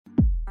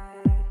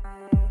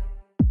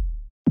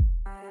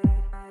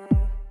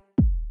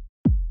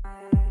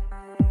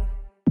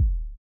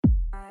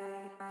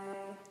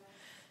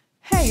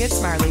it's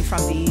Marley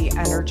from the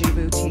Energy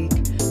Boutique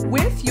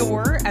with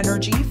your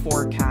energy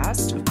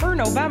forecast for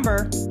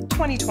November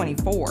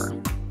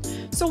 2024.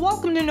 So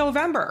welcome to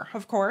November.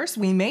 Of course,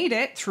 we made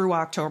it through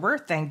October.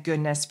 Thank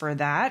goodness for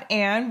that.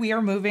 And we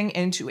are moving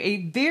into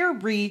a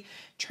very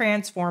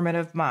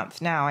transformative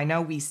month. Now, I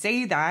know we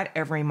say that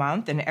every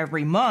month, and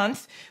every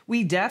month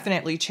we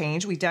definitely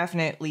change, we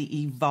definitely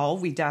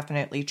evolve, we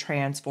definitely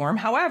transform.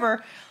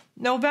 However,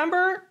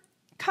 November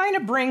kind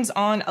of brings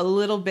on a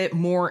little bit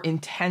more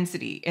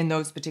intensity in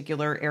those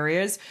particular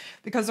areas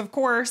because, of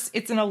course,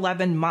 it's an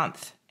 11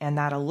 month. And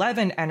that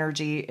 11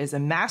 energy is a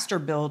master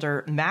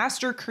builder,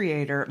 master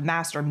creator,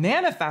 master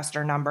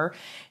manifester number.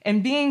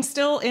 And being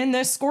still in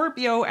this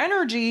Scorpio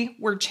energy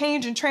where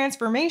change and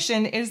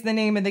transformation is the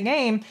name of the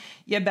game,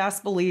 you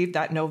best believe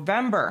that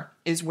November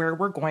is where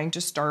we're going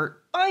to start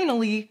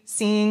finally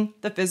seeing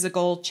the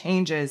physical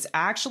changes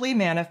actually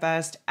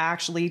manifest,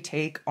 actually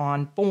take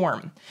on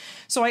form.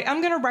 So I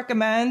am going to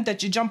recommend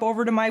that you jump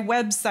over to my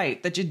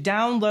website, that you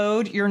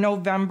download your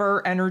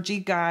November energy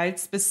guide,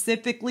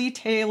 specifically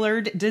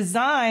tailored,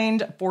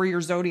 designed for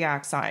your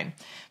zodiac sign.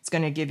 It's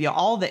going to give you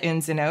all the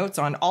ins and outs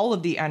on all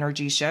of the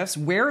energy shifts,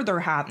 where they're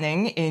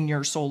happening in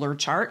your solar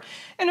chart,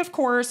 and of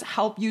course,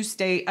 help you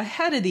stay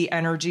ahead of the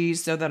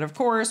energies so that, of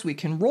course, we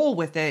can roll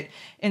with it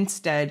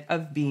instead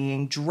of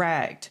being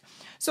dragged.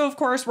 So, of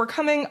course, we're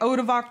coming out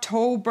of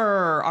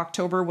October.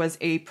 October was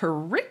a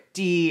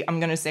pretty, I'm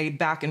going to say,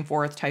 back and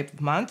forth type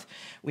of month.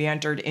 We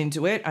entered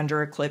into it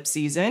under eclipse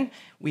season.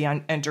 We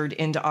entered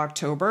into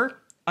October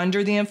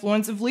under the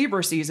influence of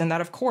Libra season. That,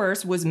 of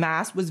course, was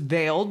masked, was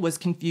veiled, was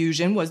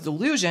confusion, was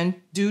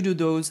delusion due to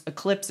those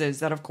eclipses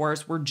that, of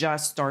course, we're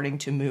just starting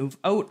to move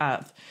out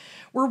of.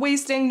 We're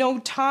wasting no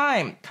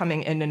time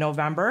coming into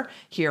November.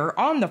 Here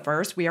on the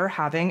 1st, we are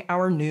having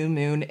our new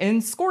moon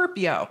in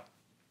Scorpio,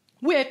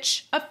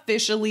 which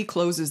officially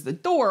closes the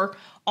door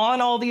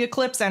on all the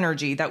eclipse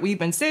energy that we've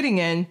been sitting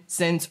in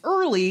since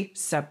early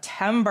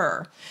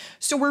September.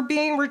 So we're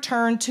being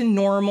returned to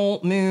normal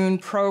moon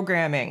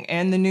programming.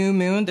 And the new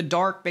moon, the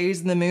dark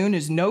phase of the moon,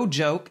 is no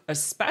joke,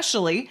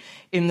 especially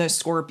in the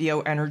Scorpio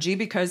energy,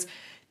 because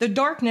the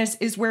darkness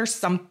is where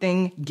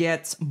something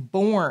gets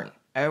born.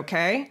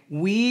 Okay,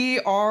 we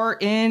are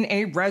in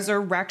a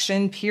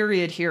resurrection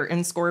period here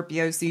in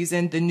Scorpio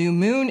season. The new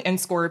moon in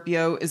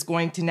Scorpio is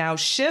going to now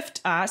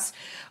shift us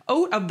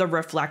out of the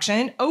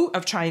reflection, out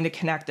of trying to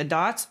connect the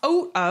dots,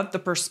 out of the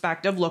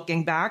perspective,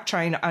 looking back,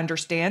 trying to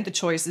understand the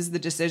choices, the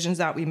decisions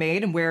that we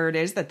made and where it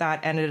is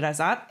that ended us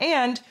up.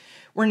 And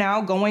we're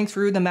now going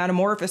through the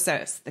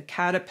metamorphosis, the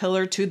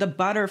caterpillar to the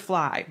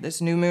butterfly.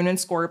 This new moon in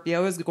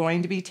Scorpio is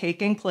going to be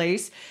taking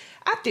place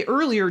at the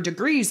earlier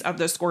degrees of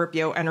the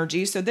Scorpio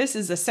energy. So this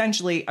is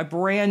essentially a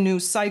brand new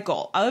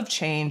cycle of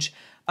change,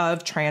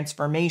 of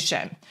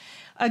transformation.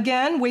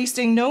 Again,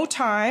 wasting no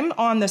time,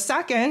 on the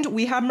 2nd,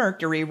 we have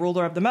Mercury,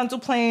 ruler of the mental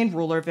plane,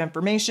 ruler of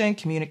information,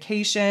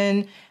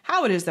 communication,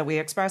 how it is that we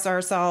express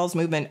ourselves,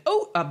 movement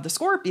out of the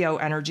Scorpio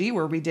energy,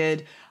 where we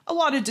did a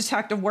lot of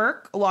detective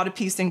work, a lot of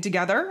piecing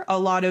together, a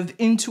lot of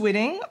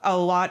intuiting, a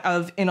lot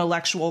of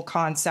intellectual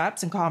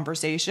concepts and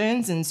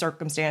conversations and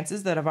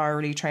circumstances that have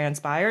already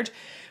transpired.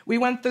 We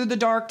went through the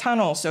dark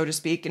tunnel, so to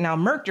speak, and now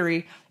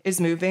Mercury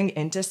is moving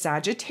into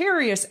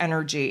Sagittarius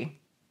energy.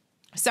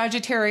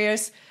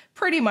 Sagittarius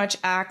pretty much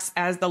acts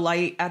as the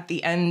light at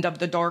the end of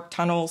the dark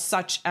tunnel,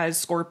 such as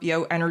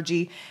Scorpio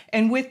energy.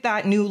 And with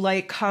that new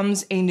light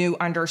comes a new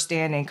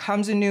understanding,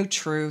 comes a new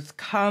truth,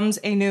 comes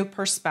a new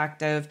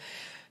perspective,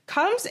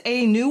 comes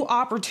a new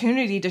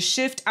opportunity to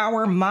shift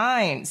our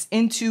minds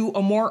into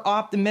a more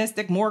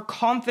optimistic, more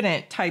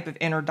confident type of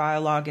inner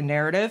dialogue and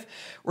narrative.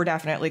 We're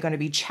definitely going to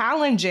be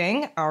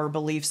challenging our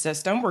belief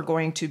system. We're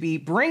going to be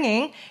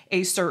bringing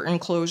a certain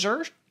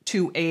closure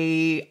to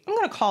I'm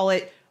going to call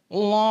it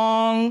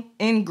long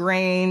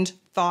ingrained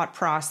thought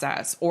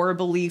process or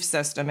belief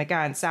system.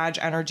 Again, Sag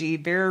energy,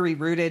 very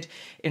rooted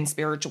in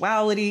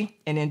spirituality,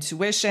 in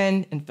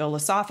intuition, in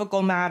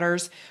philosophical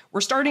matters.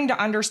 We're starting to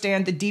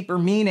understand the deeper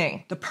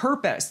meaning, the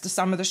purpose to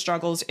some of the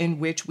struggles in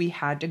which we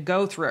had to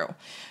go through.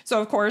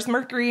 So, of course,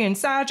 Mercury and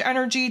Sag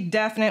energy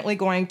definitely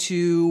going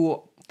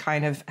to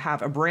kind of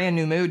have a brand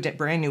new mood,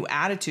 brand new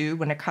attitude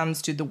when it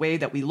comes to the way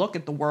that we look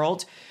at the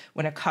world,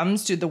 when it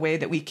comes to the way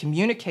that we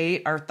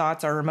communicate our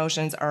thoughts, our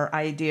emotions, our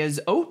ideas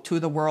out to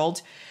the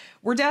world.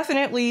 We're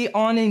definitely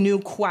on a new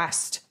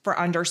quest for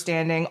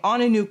understanding,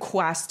 on a new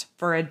quest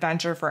for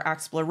adventure, for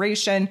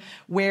exploration,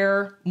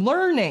 where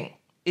learning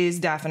is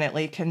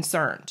definitely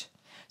concerned.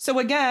 So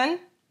again,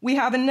 we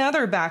have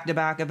another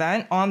back-to-back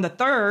event on the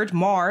 3rd.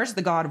 Mars,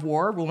 the god of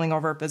war, ruling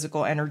over our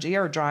physical energy,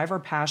 our drive, our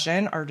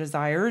passion, our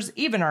desires,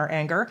 even our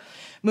anger,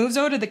 moves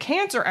out of the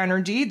Cancer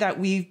energy that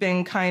we've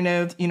been kind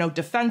of,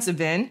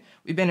 defensive in.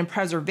 We've been in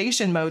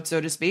preservation mode,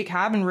 so to speak,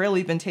 haven't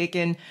really been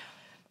taking,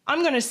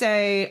 I'm going to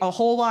say, a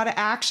whole lot of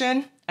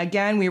action.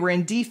 Again, we were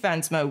in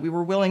defense mode. We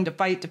were willing to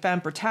fight,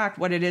 defend, protect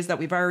what it is that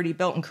we've already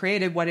built and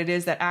created, what it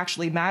is that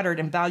actually mattered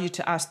and valued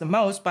to us the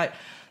most, but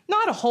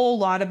not a whole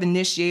lot of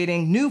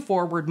initiating new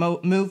forward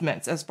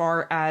movements as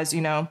far as,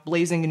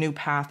 blazing a new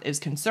path is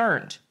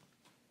concerned.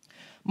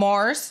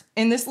 Mars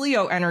in this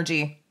Leo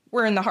energy.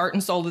 We're in the heart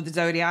and soul of the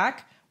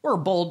zodiac. We're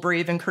bold,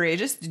 brave, and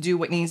courageous to do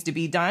what needs to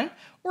be done.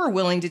 We're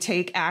willing to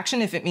take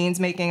action if it means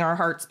making our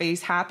heart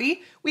space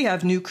happy. We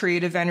have new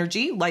creative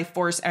energy, life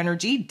force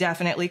energy,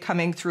 definitely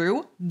coming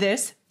through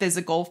this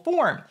physical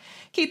form.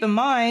 Keep in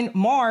mind,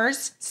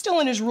 Mars still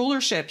in his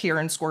rulership here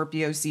in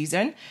Scorpio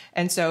season.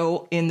 And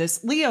so in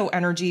this Leo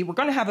energy, we're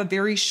going to have a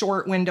very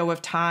short window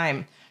of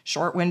time,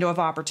 short window of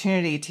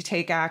opportunity to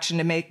take action,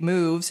 to make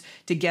moves,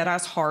 to get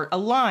us heart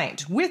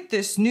aligned with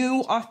this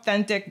new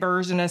authentic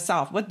version of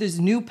self, with this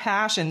new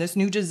passion, this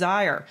new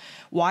desire.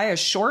 Why a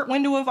short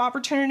window of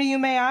opportunity, you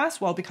may ask?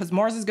 Well, because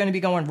Mars is going to be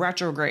going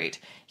retrograde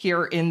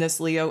here in this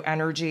Leo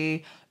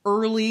energy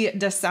early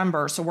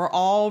December. So we're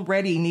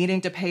already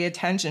needing to pay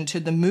attention to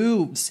the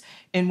moves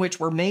in which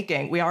we're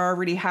making. We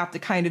already have to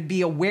kind of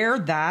be aware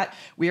that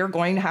we are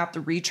going to have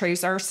to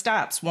retrace our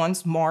steps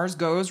once Mars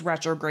goes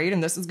retrograde,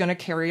 and this is going to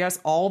carry us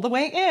all the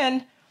way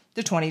in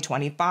to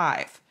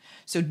 2025.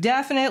 So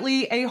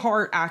definitely a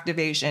heart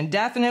activation,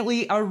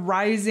 definitely a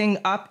rising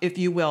up, if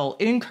you will,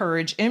 in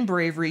courage, in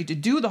bravery to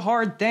do the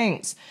hard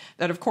things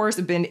that, of course,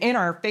 have been in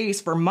our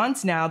face for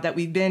months now, that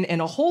we've been in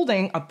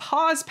a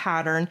pause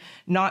pattern,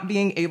 not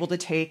being able to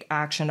take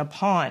action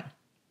upon.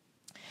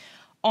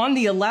 On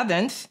the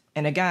 11th,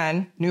 and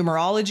again,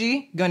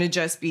 numerology going to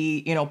just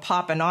be,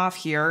 popping off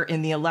here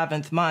in the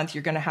 11th month.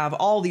 You're going to have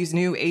all these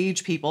new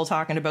age people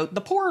talking about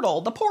the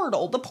portal, the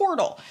portal, the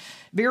portal.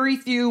 Very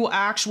few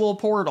actual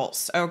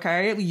portals,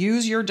 okay?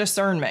 Use your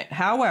discernment.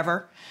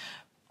 However,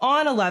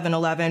 on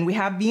 11/11, we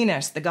have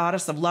Venus, the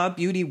goddess of love,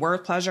 beauty,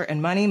 worth, pleasure,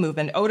 and money,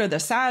 moving out of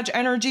the Sag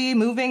energy,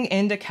 moving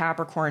into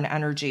Capricorn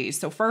energy.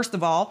 So first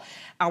of all,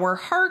 our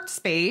heart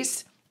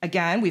space.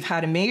 Again, we've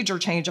had a major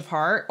change of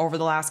heart over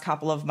the last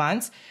couple of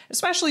months,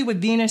 especially with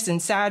Venus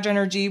and Sag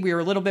energy. We were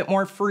a little bit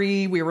more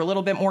free. We were a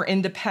little bit more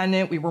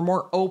independent. We were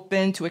more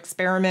open to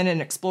experiment and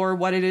explore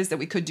what it is that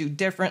we could do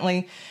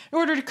differently in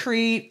order to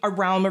create a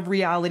realm of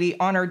reality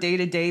on our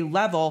day-to-day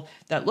level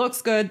that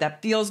looks good,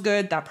 that feels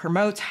good, that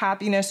promotes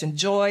happiness and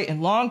joy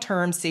and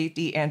long-term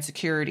safety and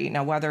security.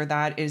 Now, whether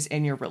that is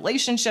in your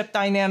relationship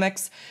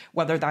dynamics,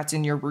 whether that's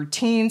in your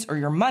routines or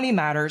your money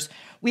matters,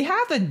 we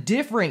have a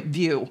different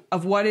view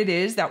of what it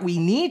is that we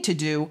need to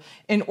do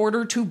in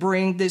order to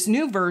bring this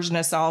new version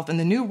of self and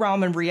the new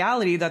realm of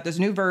reality that this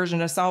new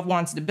version of self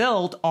wants to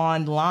build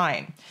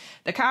online.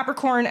 The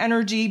Capricorn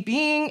energy,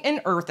 being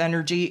an earth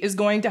energy, is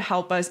going to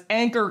help us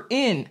anchor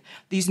in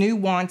these new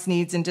wants,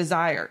 needs, and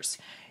desires.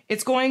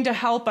 It's going to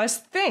help us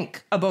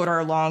think about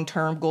our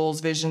long-term goals,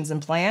 visions,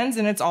 and plans,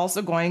 and it's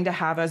also going to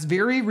have us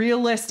very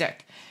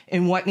realistic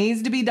in what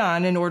needs to be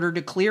done in order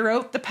to clear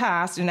out the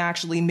past and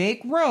actually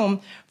make room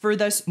for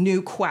this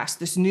new quest,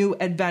 this new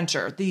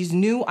adventure, these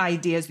new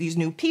ideas, these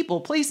new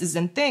people, places,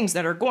 and things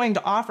that are going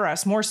to offer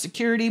us more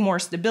security, more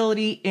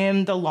stability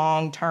in the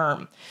long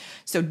term.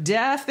 So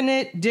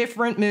definite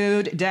different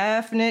mood,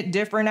 definite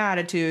different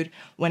attitude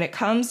when it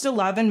comes to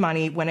love and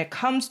money, when it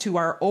comes to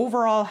our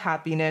overall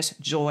happiness,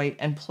 joy,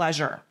 and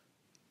pleasure.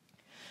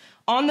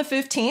 On the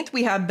 15th,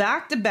 we have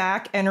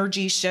back-to-back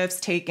energy shifts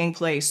taking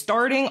place,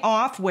 starting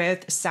off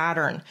with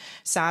Saturn.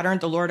 Saturn,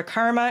 the Lord of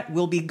Karma,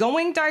 will be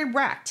going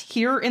direct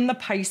here in the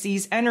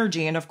Pisces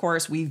energy. And of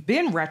course, we've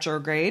been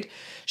retrograde,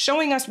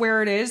 showing us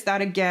where it is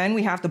that, again,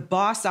 we have to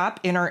boss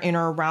up in our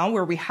inner realm,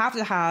 where we have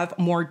to have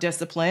more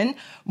discipline,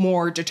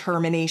 more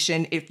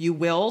determination, if you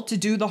will, to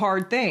do the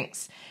hard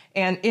things.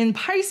 And in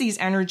Pisces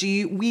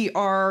energy, we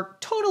are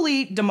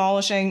totally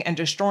demolishing and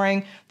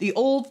destroying the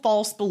old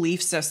false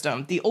belief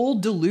system, the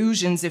old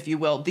delusions, if you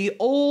will, the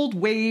old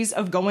ways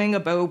of going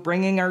about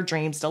bringing our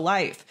dreams to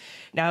life.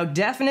 Now,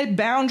 definite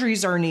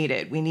boundaries are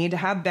needed. We need to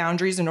have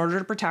boundaries in order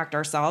to protect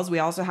ourselves. We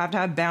also have to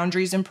have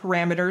boundaries and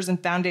parameters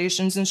and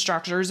foundations and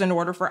structures in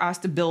order for us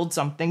to build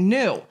something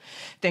new.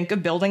 Think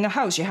of building a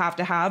house. You have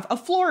to have a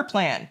floor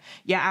plan.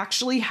 You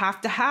actually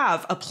have to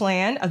have a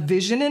plan, a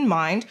vision in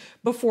mind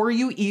before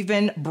you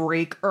even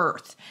break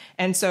earth.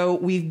 And so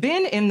we've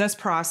been in this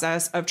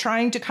process of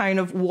trying to kind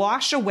of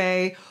wash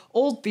away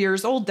old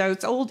fears, old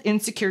doubts, old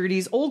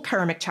insecurities, old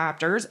karmic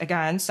chapters.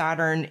 Again,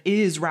 Saturn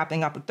is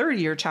wrapping up a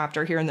 30-year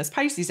chapter here in this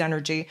Pisces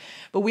energy,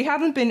 but we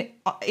haven't been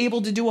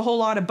able to do a whole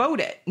lot about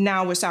it.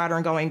 Now with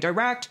Saturn going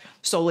direct,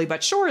 slowly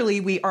but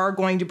surely, we are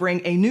going to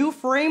bring a new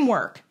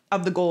framework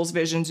of the goals,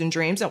 visions, and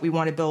dreams that we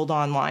want to build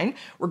online.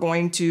 We're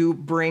going to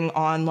bring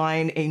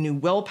online a new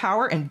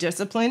willpower and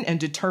discipline and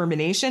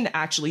determination to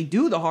actually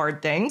do the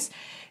hard things.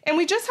 And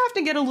we just have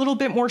to get a little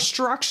bit more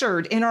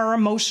structured in our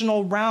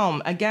emotional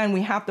realm. Again,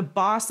 we have to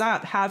boss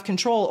up, have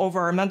control over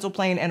our mental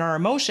plane and our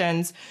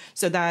emotions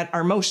so that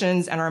our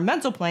emotions and our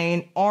mental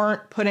plane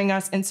aren't putting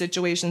us in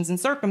situations and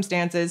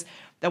circumstances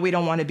that we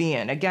don't want to be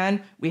in.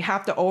 Again, we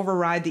have to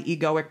override the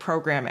egoic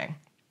programming.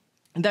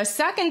 The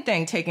second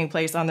thing taking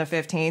place on the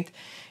 15th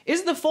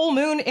is the full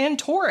moon in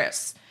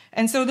Taurus.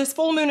 And so this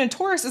full moon in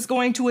Taurus is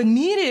going to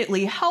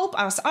immediately help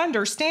us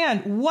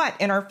understand what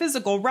in our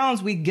physical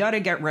realms we got to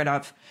get rid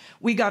of.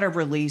 We got to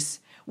release.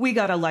 We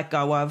got to let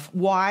go of.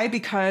 Why?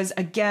 Because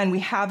again, we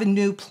have a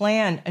new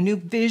plan, a new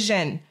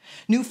vision,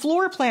 new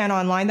floor plan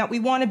online that we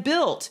want to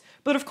build.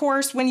 But of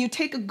course, when you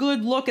take a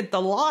good look at the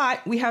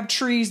lot, we have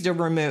trees to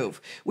remove.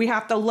 We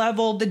have to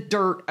level the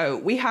dirt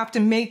out. We have to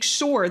make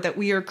sure that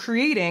we are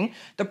creating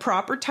the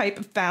proper type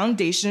of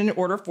foundation in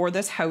order for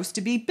this house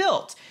to be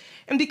built.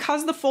 And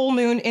because the full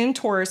moon in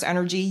Taurus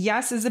energy,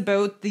 yes, is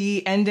about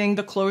the ending,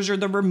 the closure,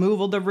 the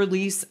removal, the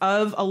release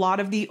of a lot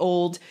of the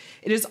old,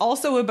 it is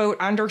also about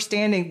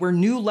understanding where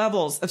new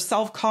levels of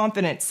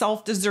self-confidence,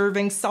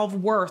 self-deserving,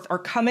 self-worth are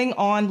coming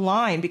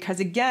online. Because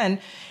again,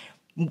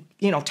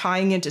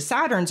 tying into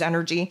Saturn's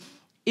energy,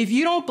 if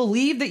you don't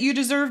believe that you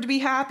deserve to be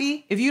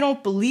happy, if you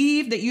don't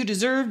believe that you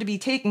deserve to be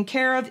taken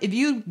care of, if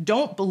you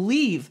don't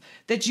believe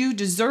that you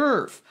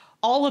deserve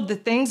all of the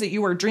things that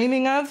you are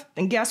dreaming of,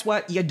 then guess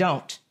what? You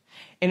don't.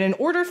 And in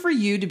order for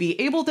you to be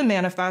able to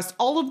manifest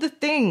all of the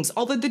things,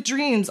 all of the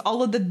dreams,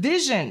 all of the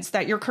visions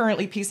that you're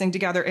currently piecing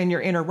together in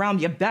your inner realm,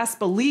 you best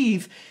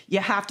believe you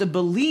have to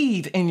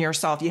believe in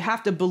yourself. You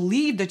have to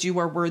believe that you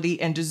are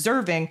worthy and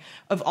deserving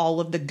of all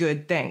of the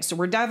good things. So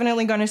we're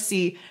definitely going to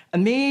see a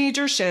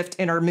major shift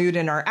in our mood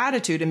and our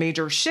attitude, a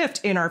major shift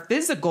in our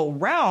physical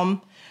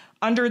realm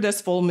under this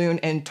full moon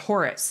in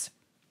Taurus.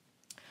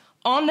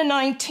 On the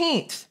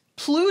 19th,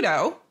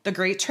 Pluto, the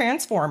great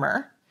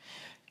transformer,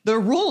 the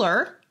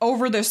ruler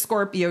over the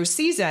Scorpio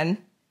season,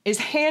 is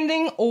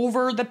handing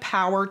over the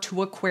power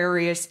to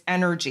Aquarius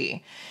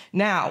energy.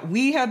 Now,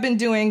 we have been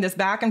doing this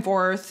back and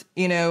forth,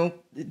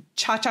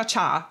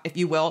 cha-cha-cha, if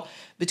you will,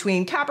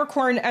 between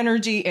Capricorn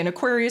energy and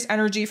Aquarius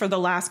energy for the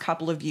last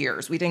couple of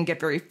years. We didn't get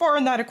very far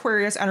in that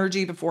Aquarius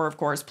energy before, of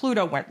course,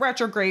 Pluto went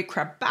retrograde,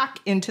 crept back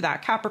into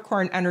that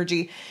Capricorn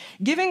energy,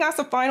 giving us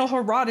a final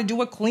hurrah to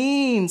do a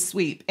clean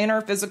sweep in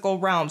our physical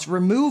realms,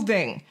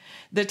 removing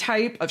the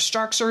type of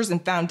structures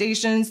and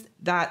foundations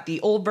that the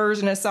old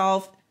version of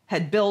self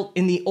had built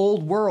in the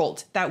old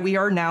world that we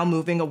are now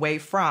moving away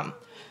from.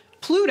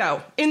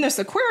 Pluto in this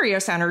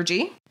Aquarius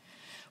energy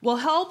will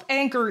help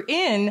anchor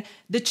in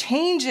the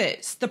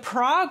changes, the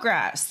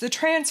progress, the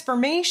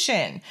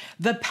transformation,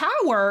 the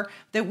power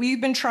that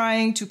we've been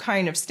trying to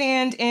kind of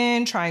stand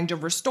in, trying to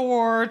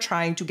restore,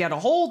 trying to get a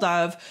hold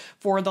of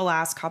for the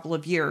last couple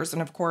of years.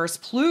 And of course,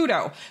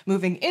 Pluto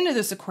moving into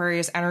this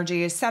Aquarius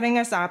energy is setting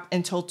us up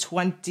until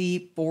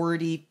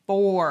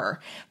 2044.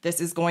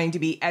 This is going to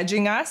be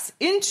edging us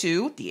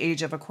into the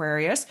age of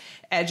Aquarius,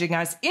 edging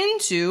us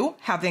into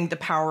having the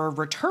power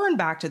return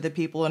back to the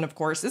people. And of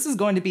course, this is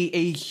going to be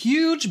a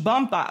huge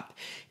bump up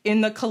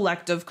in the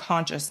collective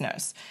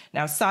consciousness.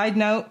 Now, side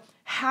note,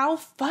 how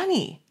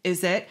funny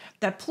is it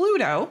that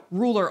Pluto,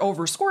 ruler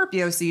over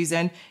Scorpio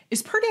season,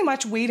 is pretty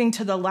much waiting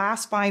to the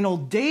last final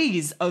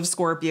days of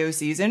Scorpio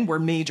season, where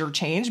major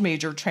change,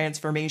 major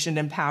transformation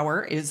and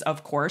power is,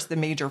 of course, the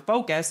major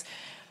focus,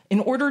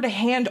 in order to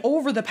hand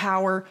over the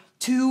power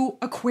to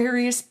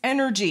Aquarius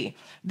energy.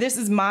 This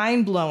is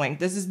mind-blowing.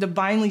 This is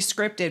divinely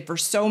scripted for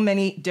so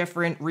many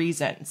different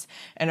reasons.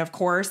 And of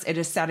course, it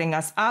is setting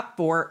us up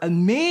for a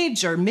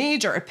major,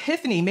 major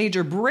epiphany,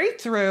 major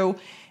breakthrough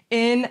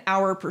in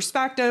our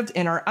perspective,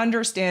 in our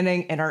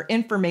understanding, in our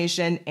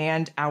information,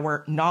 and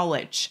our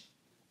knowledge.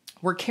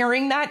 We're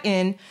carrying that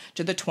in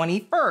to the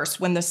 21st,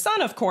 when the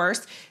sun, of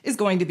course, is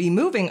going to be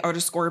moving out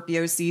of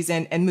Scorpio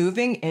season and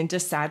moving into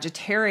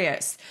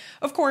Sagittarius.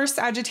 Of course,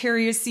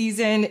 Sagittarius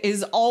season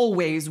is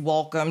always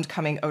welcomed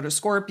coming out of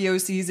Scorpio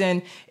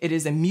season. It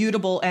is a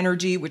mutable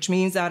energy, which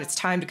means that it's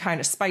time to kind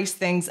of spice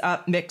things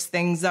up, mix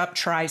things up,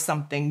 try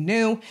something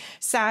new.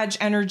 Sag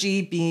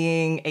energy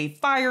being a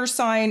fire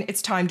sign,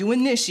 it's time to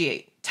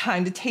initiate.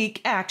 Time to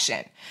take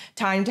action,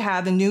 time to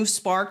have a new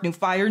spark, new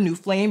fire, new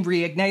flame,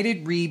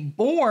 reignited,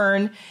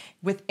 reborn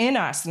within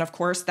us. And of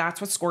course, that's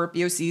what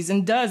Scorpio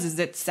season does, is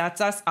it sets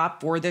us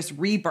up for this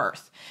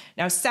rebirth.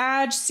 Now,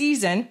 Sag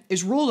season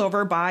is ruled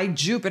over by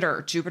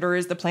Jupiter. Jupiter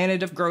is the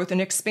planet of growth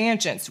and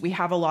expansion. So we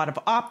have a lot of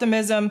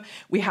optimism.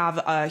 We have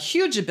a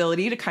huge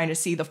ability to kind of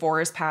see the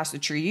forest past the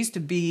trees,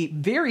 to be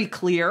very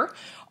clear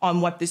on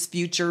what this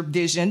future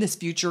vision, this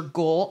future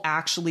goal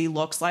actually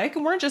looks like.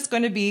 And we're just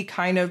going to be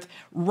kind of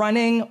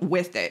running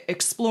with it,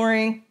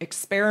 exploring,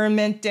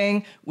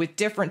 experimenting with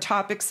different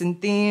topics and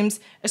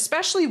themes,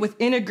 especially with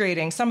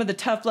integrating some of the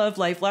tough love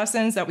life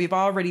lessons that we've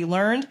already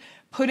learned,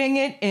 putting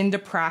it into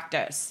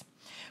practice.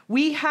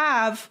 We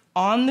have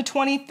on the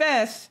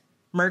 25th,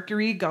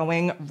 Mercury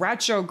going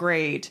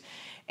retrograde.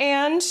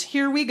 And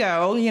here we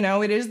go.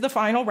 It is the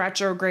final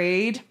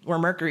retrograde, where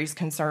Mercury's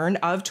concerned,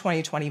 of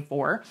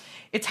 2024.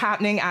 It's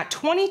happening at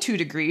 22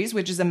 degrees,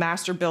 which is a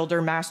master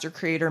builder, master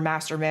creator,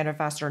 master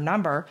manifestor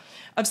number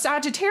of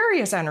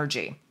Sagittarius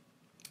energy.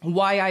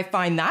 Why I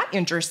find that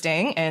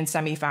interesting and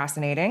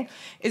semi-fascinating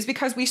is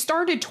because we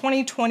started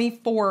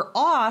 2024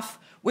 off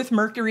with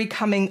Mercury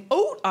coming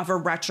out of a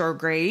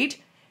retrograde,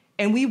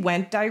 and we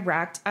went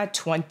direct at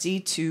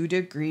 22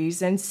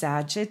 degrees in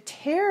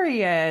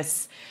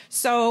Sagittarius.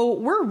 So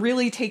we're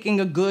really taking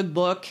a good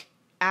look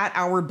at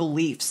our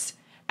beliefs,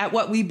 at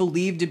what we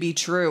believe to be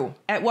true,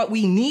 at what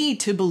we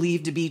need to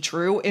believe to be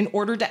true in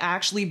order to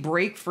actually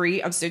break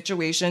free of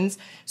situations,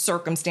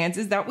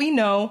 circumstances that we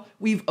know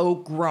we've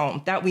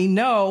outgrown, that we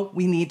know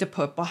we need to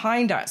put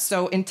behind us.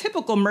 So in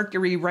typical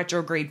Mercury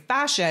retrograde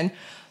fashion,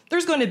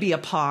 there's going to be a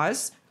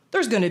pause,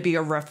 there's going to be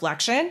a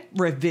reflection,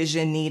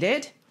 revision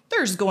needed.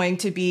 There's going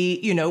to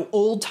be,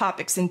 old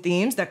topics and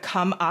themes that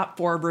come up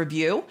for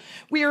review.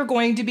 We are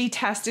going to be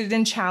tested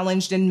and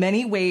challenged in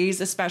many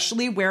ways,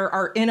 especially where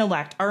our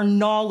intellect, our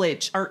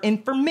knowledge, our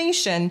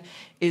information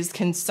is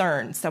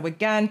concerned. So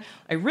again,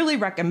 I really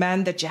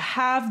recommend that you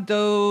have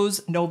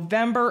those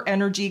November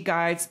energy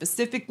guides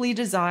specifically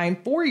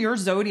designed for your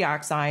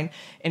zodiac sign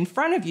in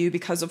front of you,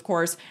 because of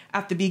course,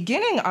 at the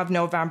beginning of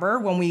November,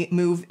 when we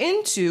move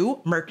into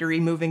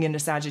Mercury moving into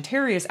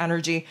Sagittarius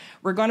energy,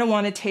 we're going to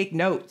want to take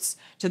notes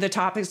to the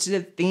topics, to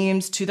the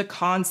themes, to the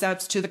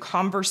concepts, to the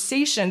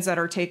conversations that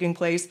are taking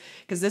place,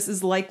 because this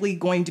is likely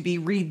going to be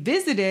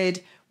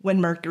revisited when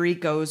Mercury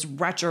goes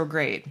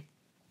retrograde.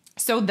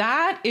 So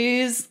that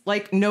is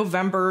like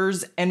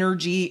November's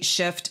energy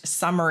shift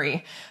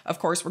summary. Of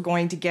course, we're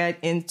going to get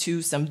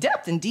into some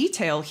depth and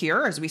detail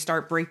here as we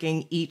start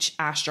breaking each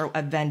astro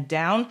event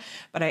down.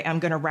 But I am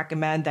going to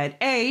recommend that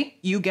A,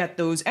 you get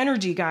those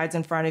energy guides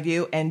in front of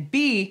you, and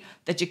B,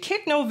 that you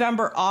kick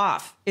November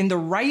off in the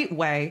right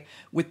way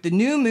with the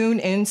new moon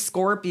in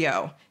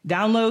Scorpio.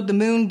 Download the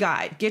moon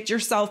guide, get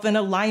yourself in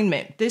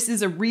alignment. This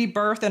is a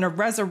rebirth and a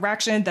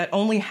resurrection that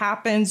only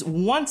happens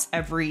once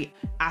every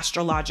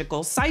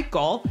astrological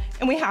cycle,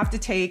 and we have to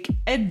take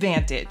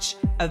advantage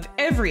of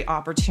every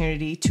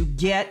opportunity to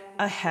get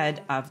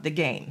ahead of the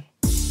game.